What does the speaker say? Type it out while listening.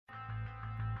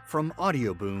From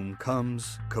Audioboom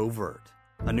comes Covert,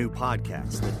 a new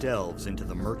podcast that delves into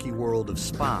the murky world of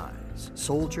spies,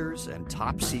 soldiers, and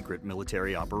top-secret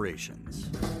military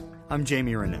operations. I'm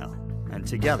Jamie Rennell, and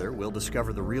together we'll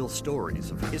discover the real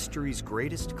stories of history's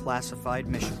greatest classified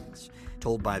missions,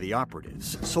 told by the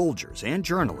operatives, soldiers, and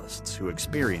journalists who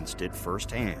experienced it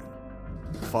firsthand.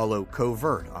 Follow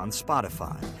Covert on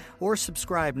Spotify, or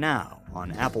subscribe now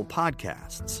on Apple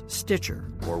Podcasts,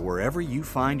 Stitcher, or wherever you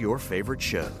find your favorite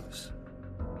shows.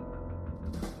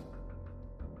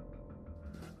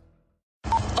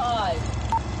 5,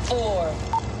 4,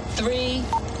 3,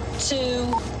 2,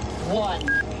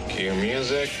 1. Cue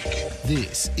music.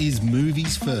 This is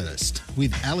Movies First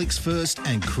with Alex First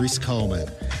and Chris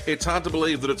Coleman. It's hard to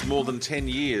believe that it's more than 10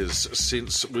 years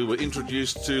since we were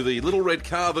introduced to the little red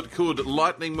car that could,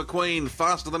 Lightning McQueen,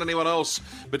 faster than anyone else,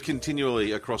 but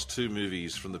continually across two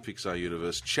movies from the Pixar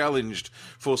universe, challenged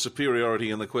for superiority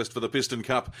in the quest for the Piston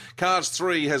Cup. Cars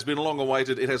 3 has been long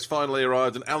awaited. It has finally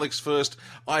arrived, and Alex First,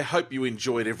 I hope you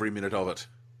enjoyed every minute of it.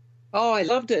 Oh, I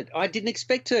loved it. I didn't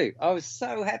expect to. I was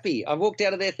so happy. I walked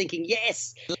out of there thinking,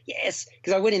 yes,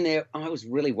 because I went in there, I was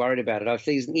really worried about it. I was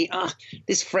thinking,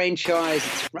 this franchise,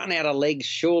 it's run out of legs.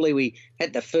 Surely we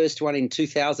had the first one in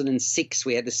 2006.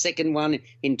 We had the second one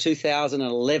in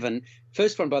 2011.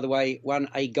 First one, by the way, won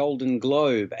a Golden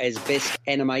Globe as Best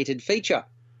Animated Feature.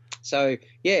 So,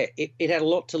 yeah, it had a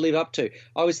lot to live up to.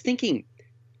 I was thinking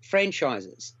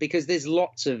franchises, because there's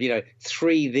lots of,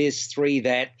 3 this, 3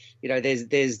 that.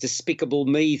 There's Despicable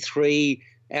Me 3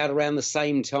 out around the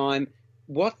same time.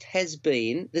 What has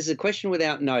been, this is a question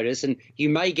without notice, and you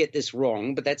may get this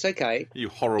wrong, but that's okay. You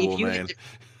horrible man.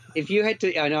 If you had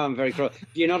to, I know I'm very cruel.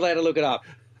 You're not allowed to look it up.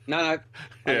 No.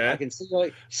 Yeah. I can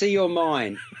see your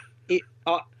mind.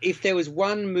 If there was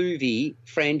one movie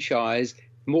franchise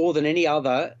more than any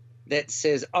other that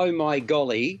says, oh my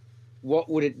golly, what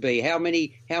would it be? How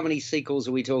many sequels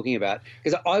are we talking about?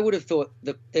 Because I would have thought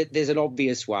that there's an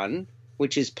obvious one,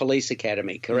 which is Police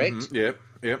Academy, correct? Mm-hmm.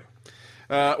 Yep.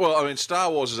 Well, I mean,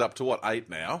 Star Wars is up to, 8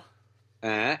 now?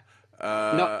 No,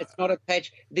 it's not a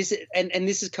patch. This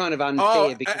is kind of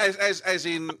unfair. Because as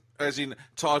in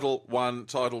Title 1,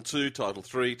 Title 2, Title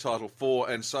 3, Title 4,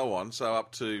 and so on. So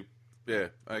up to... Yeah,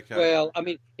 okay. Well, I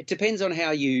mean, it depends on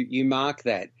how you mark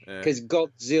that, because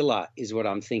Godzilla is what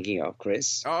I'm thinking of,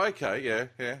 Chris. Oh, okay,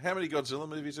 yeah. How many Godzilla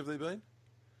movies have there been?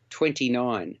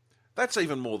 29. That's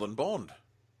even more than Bond.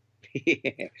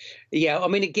 Yeah. I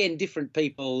mean, again, different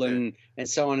people and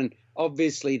so on. And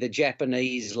obviously, the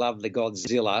Japanese love the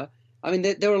Godzilla. I mean,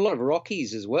 there are a lot of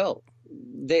Rockies as well.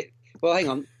 Well, hang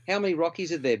on. How many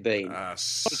Rockies have there been?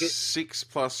 6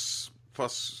 plus.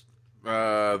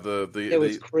 There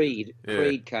was Creed.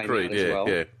 Creed came out as well.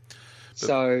 Yeah.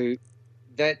 So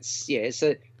that's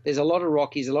So there's a lot of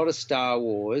Rockies, a lot of Star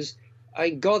Wars.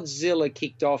 Godzilla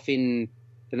kicked off in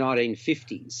the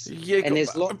 1950s. Yeah, and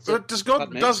there's lots. Does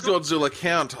Godzilla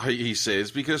count? He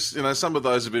says, because some of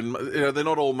those have been. They're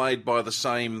not all made by the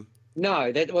same.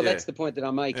 No, that's the point that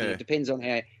I'm making. Yeah. It depends on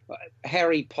how.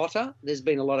 Harry Potter. The's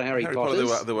been a lot of Harry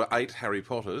Potters. There were 8 Harry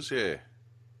Potters. Yeah.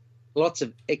 Lots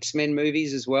of X-Men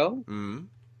movies as well. Mm.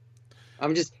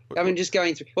 I'm just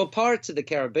going through. Well, Pirates of the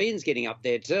Caribbean's getting up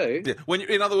there too. Yeah.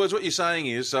 In other words, what you're saying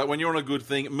is, when you're on a good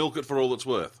thing, milk it for all it's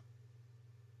worth.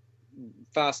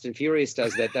 Fast and Furious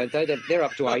does that, don't they? They're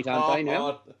up to 8, aren't they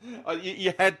now?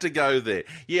 You had to go there.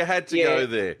 You had to go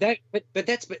there. But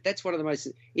that's one of the most.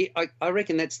 I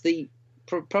reckon that's the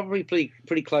probably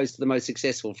pretty close to the most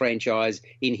successful franchise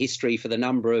in history for the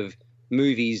number of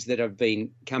movies that have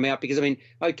been come out. Because I mean,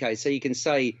 okay, so you can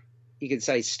say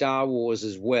Star Wars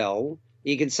as well.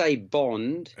 You can say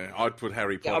Bond. Yeah, I'd put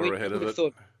Harry Potter ahead of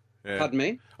it. Pardon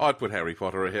me? I'd put Harry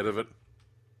Potter ahead of it.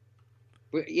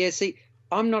 Yeah, see,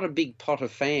 I'm not a big Potter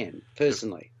fan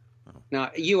personally. Oh.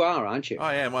 Now you are, aren't you?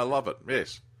 I am. I love it.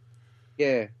 Yes.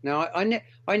 Yeah. No,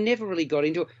 I never really got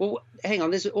into it. Well, hang on.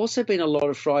 There's also been a lot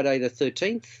of Friday the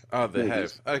 13th. Oh, there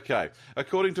have. Okay.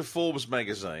 According to Forbes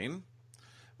magazine.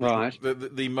 Right.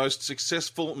 The most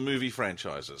successful movie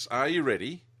franchises. Are you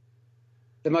ready?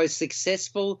 The most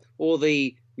successful or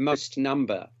the most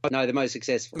number? No, the most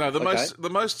successful. No, the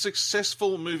most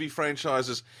successful movie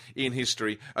franchises in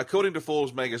history, according to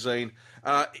Forbes magazine.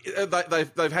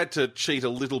 They've had to cheat a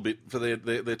little bit for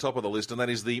their top of the list, and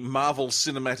that is the Marvel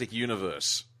Cinematic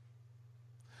Universe.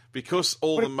 Because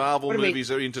all the Marvel movies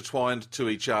are intertwined to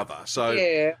each other. So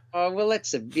yeah. Oh, well,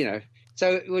 that's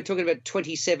So we're talking about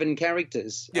 27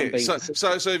 characters. Yeah.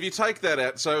 So if you take that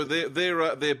out, so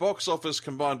their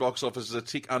combined box office is a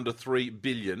tick under $3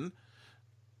 billion.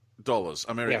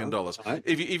 American dollars. Right.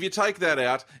 If you take that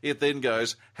out, it then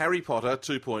goes Harry Potter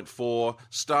 2.4,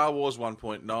 Star Wars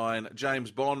 1.9,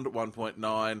 James Bond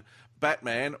 1.9,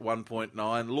 Batman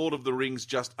 1.9, Lord of the Rings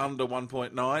just under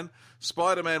 1.9,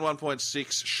 Spider-Man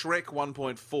 1.6, Shrek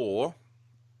 1.4,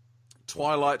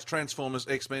 Twilight, Transformers,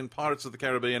 X-Men, Pirates of the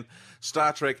Caribbean,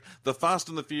 Star Trek, The Fast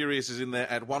and the Furious is in there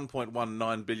at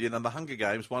 1.19 billion, and The Hunger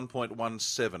Games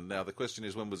 1.17. Now, the question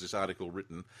is, when was this article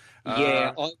written?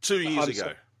 2 years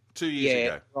ago. 2 years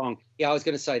ago. Wrong. Yeah, I was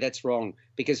going to say that's wrong,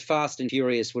 because Fast and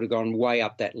Furious would have gone way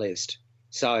up that list.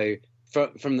 So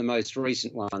from the most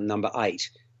recent one, number 8.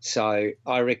 So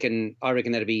I reckon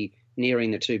that'd be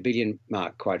nearing the 2 billion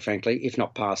mark, quite frankly, if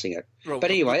not passing it. Well, but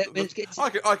anyway,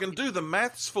 I can do the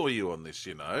maths for you on this.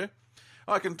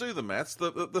 I can do the maths.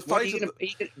 The fate of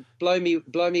you can blow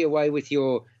me away with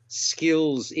your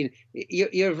skills.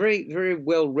 You're a very, very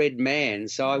well-read man,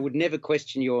 so I would never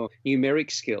question your numeric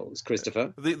skills,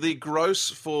 Christopher. The gross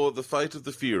for The Fate of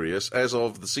the Furious as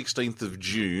of the 16th of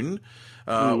June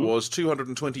was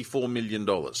 $224 million.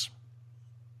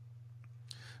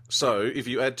 So if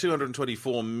you add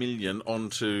 224 million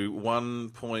onto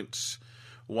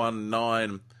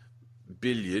 1.19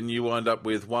 billion, you wind up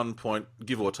with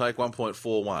give or take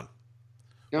 1.41.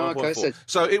 Oh, okay,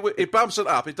 so it bumps it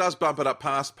up. It does bump it up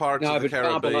past Pirates of the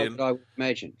Caribbean. Far below what I would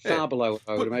imagine. Far below what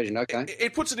I would imagine. Okay.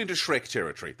 It puts it into Shrek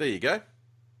territory. There you go.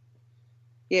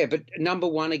 Yeah, but number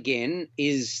one again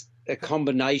is a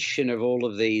combination of all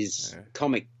of these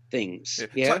comic things.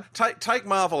 Yeah. Take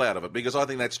Marvel out of it, because I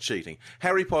think that's cheating.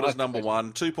 Harry Potter's number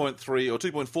one, 2.3 or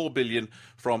 2.4 billion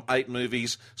from 8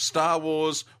 movies. Star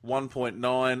Wars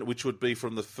 1.9, which would be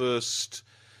from the first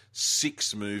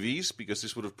 6 movies, because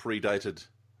this would have predated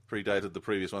the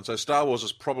previous one. So Star Wars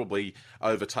has probably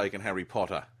overtaken Harry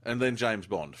Potter, and then James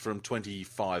Bond from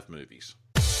 25 movies.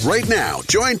 Right now,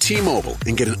 join T-Mobile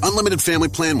and get an unlimited family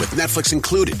plan with Netflix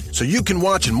included, so you can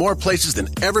watch in more places than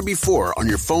ever before on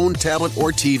your phone, tablet,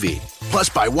 or TV. Plus,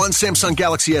 buy one Samsung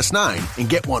Galaxy S9 and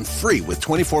get one free with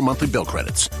 24 monthly bill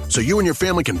credits, so you and your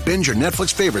family can binge your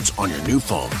Netflix favorites on your new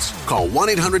phones. Call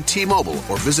 1-800-T-Mobile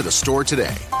or visit a store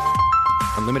today.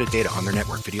 Unlimited data on their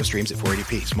network. Video streams at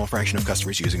 480p. Small fraction of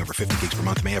customers using over 50 gigs per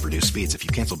month may have reduced speeds. If you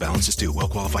cancel, balances due.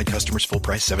 Well-qualified customers. Full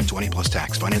price. $720 plus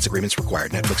tax. Finance agreements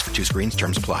required. Netflix for 2 screens.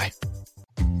 Terms apply.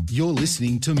 You're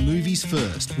listening to Movies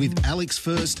First with Alex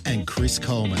First and Chris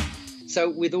Coleman. So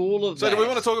with all of that... So do we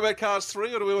want to talk about Cars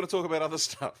 3 or do we want to talk about other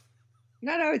stuff?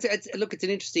 No, it's an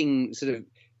interesting sort of...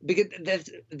 Because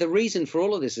the reason for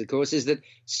all of this, of course, is that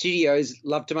studios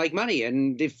love to make money.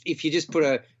 And if you just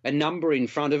put a number in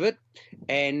front of it,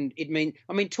 and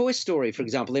Toy Story, for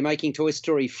example, they're making Toy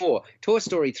Story 4. Toy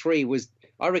Story 3 was,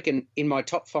 I reckon, in my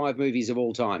top 5 movies of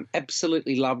all time.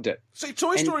 Absolutely loved it. See,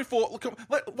 Toy Story 4, look,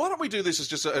 why don't we do this as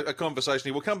just a conversation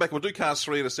here? We'll come back, we'll do Cars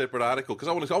 3 in a separate article, because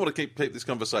I want to keep this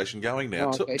conversation going now.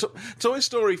 Oh, okay. Toy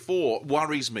Story 4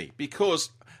 worries me,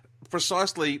 because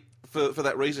precisely... For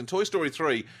that reason, Toy Story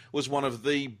 3 was one of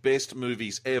the best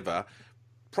movies ever,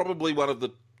 probably one of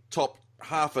the top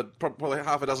probably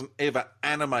half a dozen ever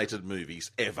animated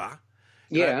movies ever.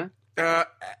 Yeah.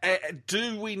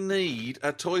 Do we need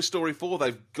a Toy Story 4?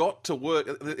 They've got to work.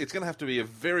 It's going to have to be a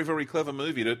very, very clever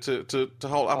movie to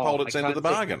uphold its end of the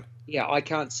bargain. I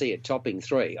can't see it topping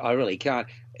 3. I really can't.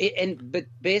 But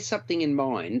bear something in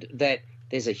mind that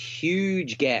there's a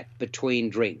huge gap between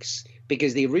drinks.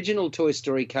 Because the original Toy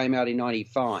Story came out in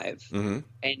 95, and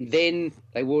then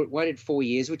they waited 4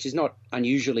 years, which is not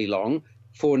unusually long,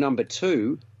 for number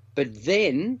 2. But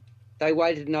then they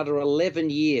waited another 11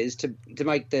 years to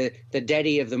make the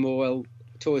daddy of them all,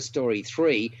 Toy Story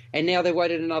 3, and now they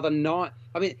waited another 9.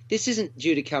 I mean, this isn't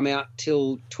due to come out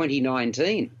till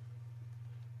 2019.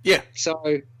 Yeah.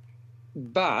 So,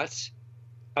 but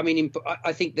I mean,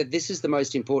 I think that this is the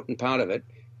most important part of it.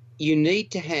 You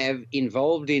need to have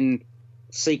involved in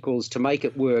sequels to make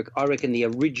it work, I reckon, the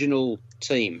original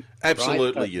team.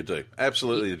 Absolutely, right? You do.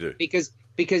 Absolutely, you do.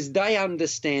 Because they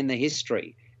understand the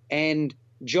history. And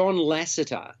John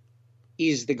Lasseter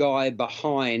is the guy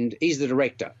behind, he's the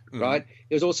director, right?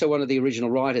 He was also one of the original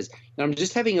writers. And I'm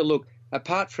just having a look.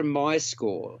 Apart from my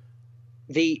score,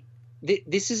 this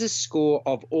is a score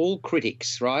of all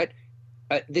critics, right?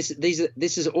 This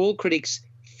is all critics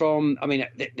from, I mean,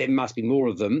 there must be more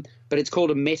of them, but it's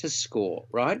called a Metascore,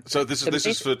 right? So this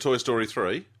is for Toy Story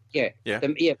 3? Yeah.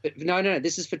 But no,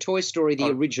 this is for Toy Story, the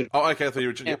original. Oh, okay, for the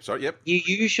original. Yep, sorry, yep. You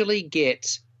usually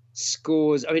get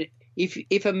scores. I mean,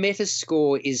 if a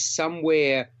Metascore is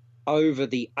somewhere over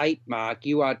the 8 mark,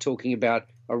 you are talking about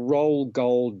a roll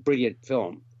gold brilliant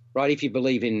film, right? If you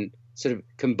believe in sort of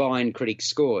combined critic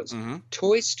scores.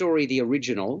 Toy Story, the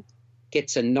original,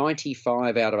 gets a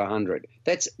 95 out of 100.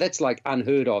 That's like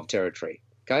unheard of territory.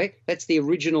 Okay, that's the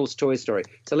original's Toy Story.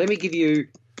 So let me give you.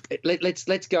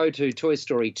 Let's go to Toy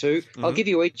Story 2. Mm-hmm. I'll give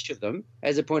you each of them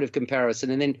as a point of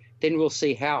comparison, and then we'll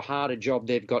see how hard a job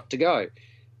they've got to go.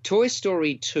 Toy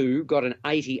Story 2 got an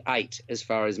 88 as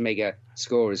far as mega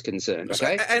score is concerned.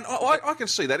 Okay, and I can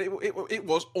see that it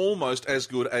was almost as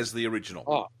good as the original.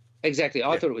 Oh, exactly.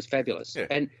 I thought it was fabulous.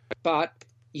 Yeah. But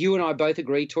you and I both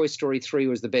agree Toy Story 3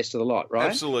 was the best of the lot, right?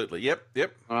 Absolutely. Yep.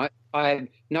 All right. I have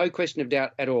no question of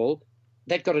doubt at all.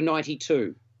 That got a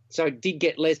 92. So it did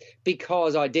get less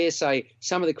because I dare say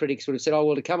some of the critics would have said, oh,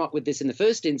 well, to come up with this in the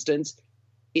first instance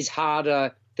is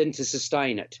harder than to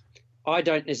sustain it. I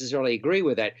don't necessarily agree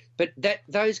with that, but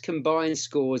those combined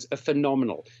scores are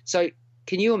phenomenal. So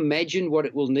can you imagine what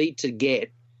it will need to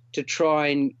get to try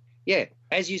and,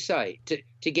 as you say,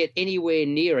 to get anywhere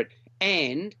near it?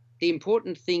 And the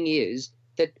important thing is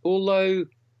that although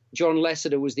John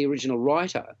Lasseter was the original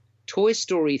writer, Toy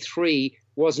Story 3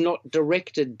 was not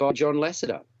directed by John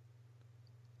Lasseter.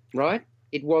 Right?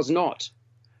 It was not.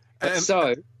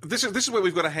 So this is where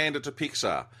we've got to hand it to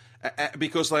Pixar,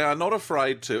 because they are not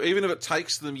afraid to, even if it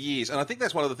takes them years. And I think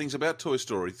that's one of the things about Toy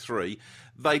Story 3.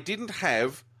 They didn't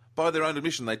have, by their own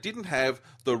admission, they didn't have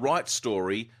the right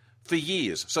story for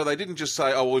years. So they didn't just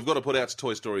say, oh, well, we've got to put out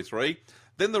Toy Story 3.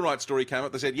 Then the right story came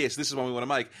up. They said, yes, this is one we want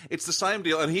to make. It's the same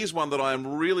deal. And here's one that I am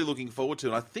really looking forward to,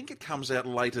 and I think it comes out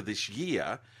later this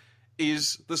year,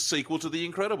 is the sequel to The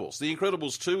Incredibles. The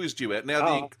Incredibles 2 is due out.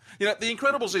 Now, The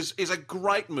Incredibles is a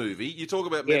great movie. You talk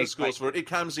about Metascores for it. It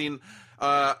comes in,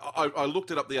 I looked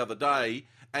it up the other day,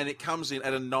 and it comes in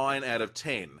at a 9 out of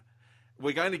 10.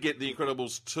 We're going to get The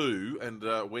Incredibles 2,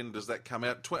 and when does that come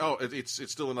out? It's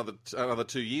still another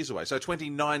 2 years away. So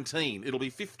 2019, it'll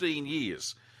be 15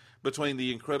 years between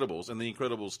The Incredibles and The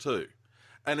Incredibles 2.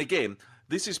 And again,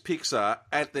 this is Pixar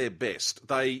at their best.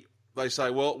 They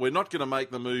say, well, we're not going to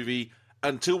make the movie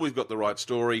until we've got the right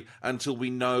story, until we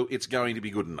know it's going to be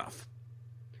good enough.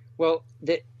 Well,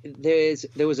 there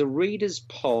was a reader's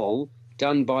poll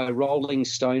done by Rolling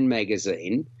Stone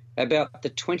magazine about the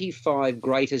 25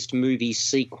 greatest movie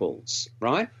sequels,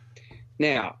 right?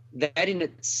 Now, that in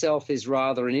itself is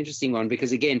rather an interesting one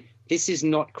because, again, this is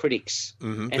not critics.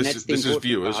 Mm-hmm. And this is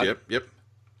viewers, part. Yep.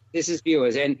 This is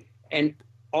viewers, and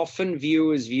often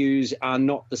viewers' views are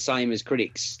not the same as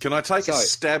critics. Can I take a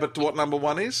stab at what number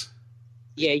one is?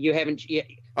 Yeah, you haven't. Yeah,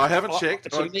 I haven't checked.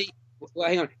 Well,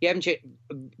 hang on. You haven't checked,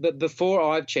 but before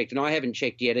I've checked, and I haven't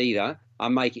checked yet either.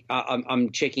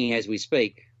 I'm checking as we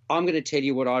speak. I'm going to tell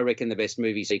you what I reckon the best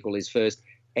movie sequel is first,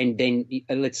 and then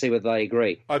let's see whether they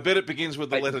agree. I bet it begins with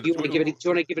the letter. Do you want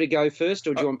to give it a go first,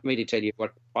 or do you want me to tell you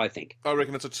what I think? I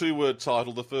reckon it's a 2-word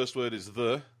title. The first word is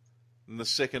the, and the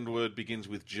second word begins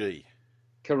with G.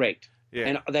 Correct. Yeah.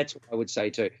 And that's what I would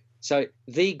say too. So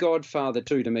The Godfather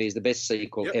 2 to me is the best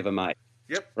sequel ever made.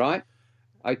 Yep. Right?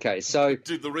 Okay, so...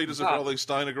 Did the readers of Rolling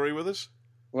Stone agree with us?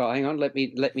 Well, hang on. Let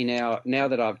me now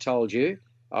that I've told you,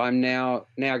 I'm now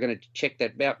going to check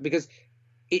that out because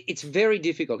it's very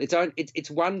difficult.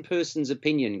 It's one person's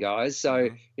opinion, guys. So,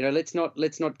 let's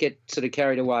not get sort of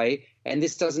carried away. And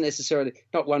this doesn't necessarily...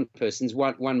 Not one person's,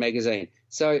 one magazine.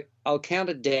 So I'll count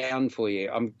it down for you.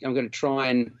 I'm going to try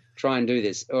and do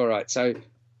this. All right. So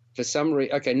for some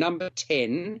reason, okay, number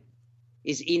 10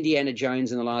 is Indiana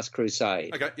Jones and the Last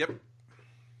Crusade. Okay, yep.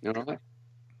 All right.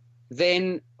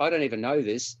 Then, I don't even know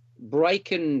this,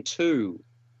 Breakin' 2.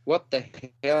 What the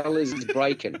hell is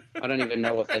Breakin'? I don't even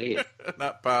know what that is.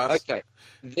 Not pass. Okay.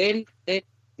 Then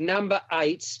number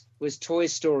 8 was Toy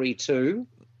Story 2.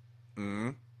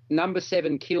 Mm. Number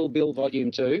 7, Kill Bill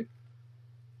Volume 2.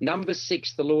 Number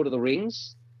 6, The Lord of the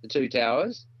Rings, The Two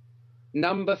Towers.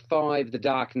 Number 5, The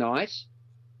Dark Knight.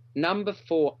 Number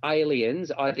 4,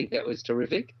 Aliens. I think that was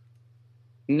terrific.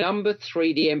 Number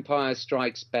 3, The Empire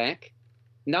Strikes Back.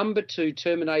 Number 2,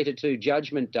 Terminator 2,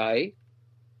 Judgment Day.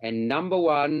 And number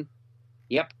 1,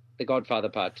 The Godfather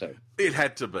Part 2. It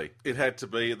had to be. It had to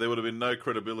be. There would have been no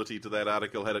credibility to that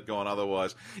article had it gone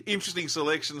otherwise. Interesting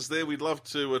selections there. We'd love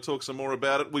to talk some more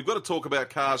about it. We've got to talk about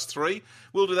Cars 3.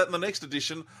 We'll do that in the next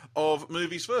edition of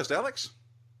Movies First. Alex?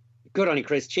 Good on you,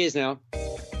 Chris. Cheers now.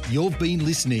 You've been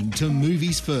listening to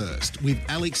Movies First with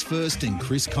Alex First and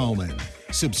Chris Coleman.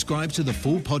 Subscribe to the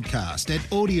full podcast at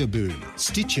Audioboom,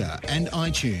 Stitcher and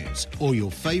iTunes, or your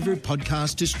favourite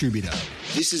podcast distributor.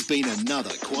 This has been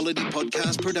another quality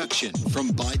podcast production from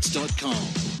Bytes.com.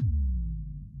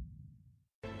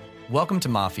 Welcome to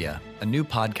Mafia, a new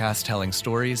podcast telling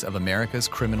stories of America's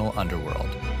criminal underworld.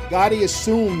 Gotti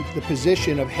assumed the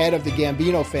position of head of the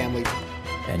Gambino family.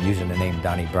 And using the name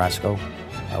Donnie Brasco,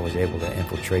 I was able to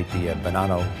infiltrate the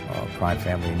Bonanno crime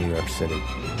family in New York City.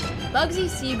 Bugsy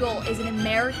Siegel is an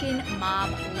American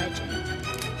mob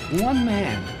legend. One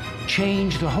man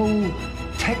changed the whole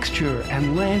texture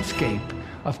and landscape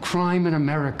of crime in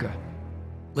America.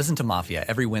 Listen to Mafia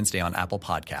every Wednesday on Apple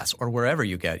Podcasts or wherever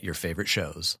you get your favorite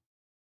shows.